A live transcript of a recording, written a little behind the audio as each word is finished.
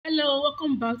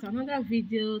welcome back to another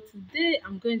video. Today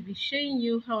I'm going to be showing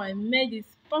you how I made this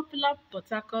popular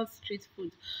portharcourt street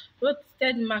food,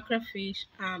 roasted mackerel fish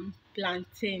and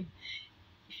plantain.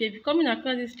 If you're coming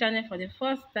across this channel for the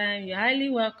first time, you're highly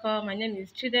welcome. My name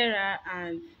is Chidera,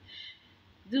 and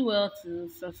do well to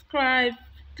subscribe,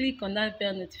 click on that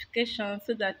bell notification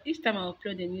so that each time I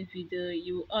upload a new video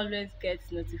you will always get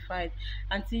notified.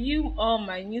 And to you all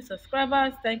my new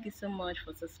subscribers, thank you so much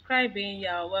for subscribing. You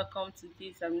are welcome to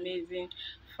this amazing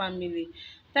family.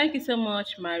 Thank you so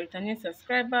much my returning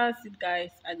subscribers. You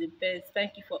guys are the best.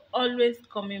 Thank you for always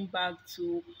coming back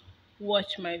to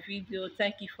watch my video.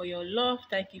 Thank you for your love,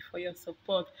 thank you for your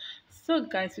support. So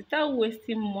guys, without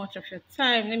wasting much of your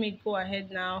time, let me go ahead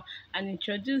now and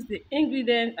introduce the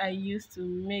ingredients I used to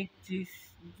make this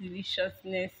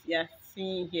deliciousness you're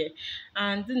seeing here.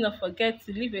 And do not forget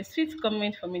to leave a sweet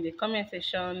comment for me in the comment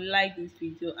section, like this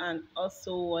video, and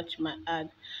also watch my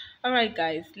ad. All right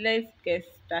guys, let's get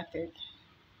started.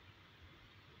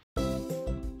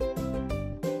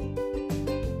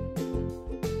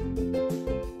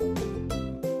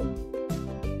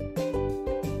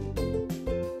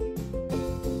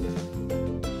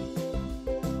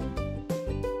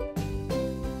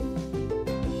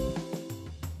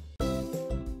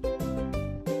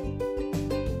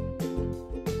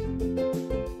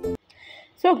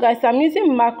 So guys, I'm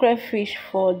using mackerel fish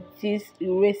for this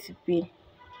recipe,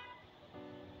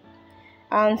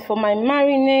 and for my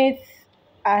marinades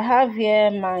I have here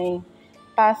my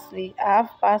parsley. I have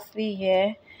parsley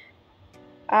here.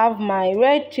 I have my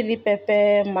red chili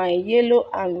pepper, my yellow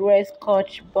and red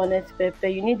Scotch bonnet pepper.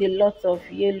 You need a lot of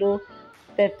yellow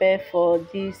pepper for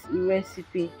this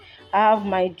recipe. I have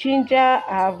my ginger, I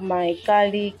have my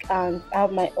garlic, and I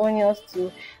have my onions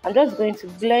too. I'm just going to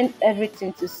blend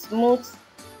everything to smooth.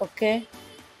 Okay.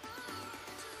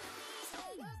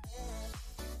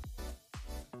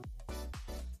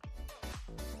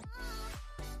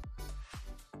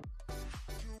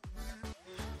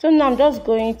 So now I'm just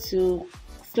going to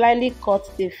slightly cut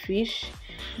the fish,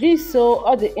 this so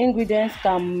all the ingredients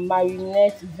can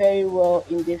marinate very well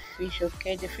in the fish.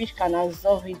 Okay, the fish can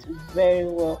absorb it very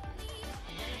well.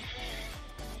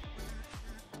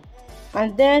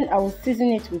 And then I will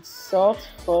season it with salt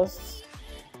first.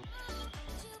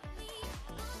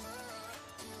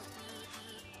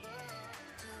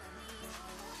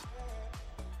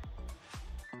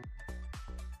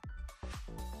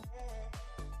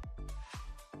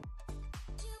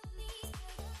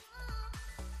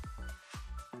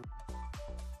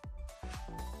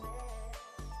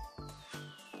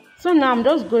 So now I'm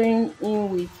just going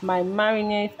in with my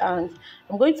marinade and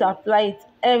I'm going to apply it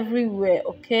everywhere.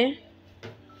 Okay.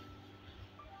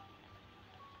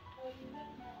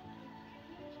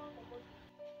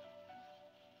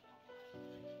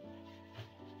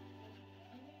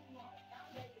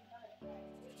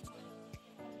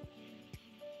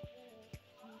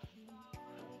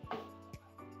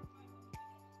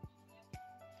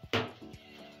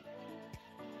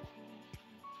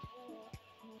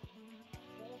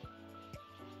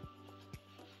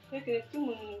 Okay, 2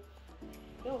 minutes.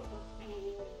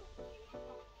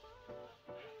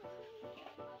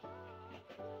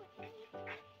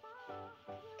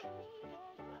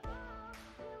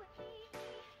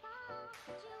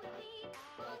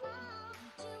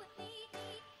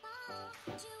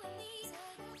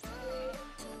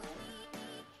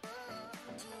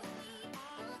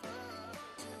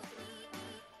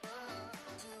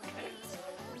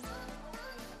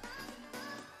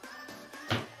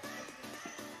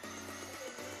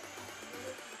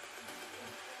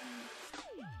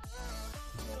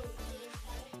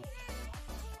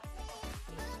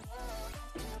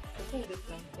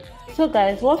 So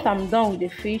guys, once I'm done with the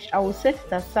fish, I will set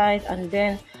it aside and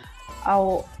then I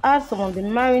will add some of the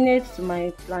marinades to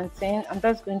my plantain. I'm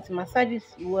just going to massage it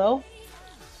well.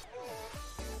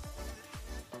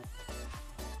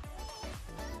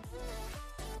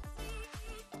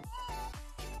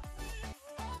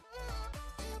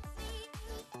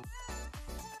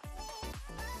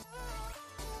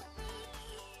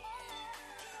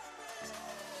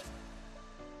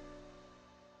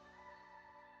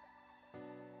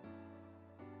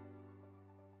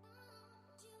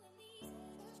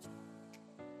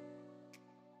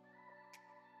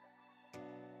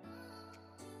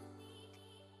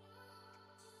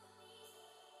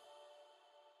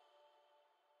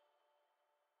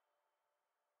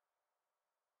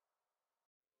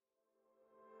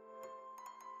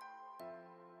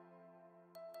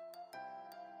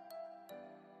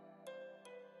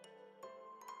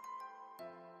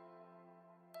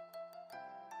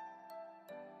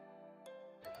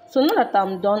 So now that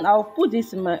I'm done, I'll put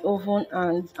this in my oven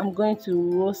and I'm going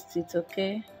to roast it,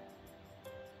 okay?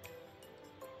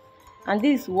 And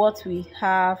this is what we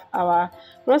have. Our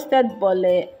roasted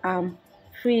bole and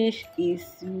fish is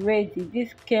ready.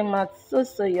 This came out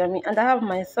so yummy, and I have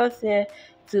my sauce here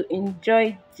to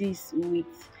enjoy this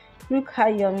with. Look how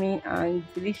yummy and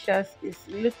delicious it's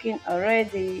looking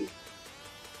already.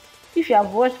 If you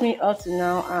have watched me up to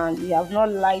now and you have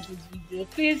not liked this video,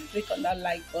 please click on that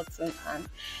like button and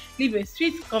leave a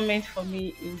sweet comment for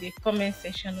me in the comment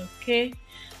section, okay?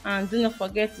 And do not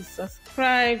forget to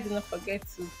subscribe, do not forget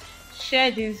to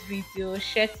share this video,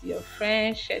 share to your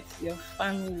friends, share to your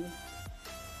family.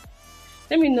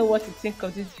 Let me know what you think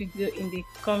of this video in the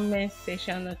comment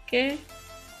section, okay?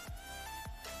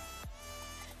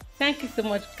 Thank you so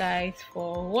much guys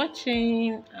for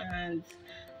watching, and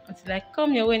until I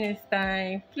come your way next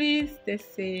time, please stay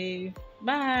safe.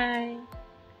 Bye.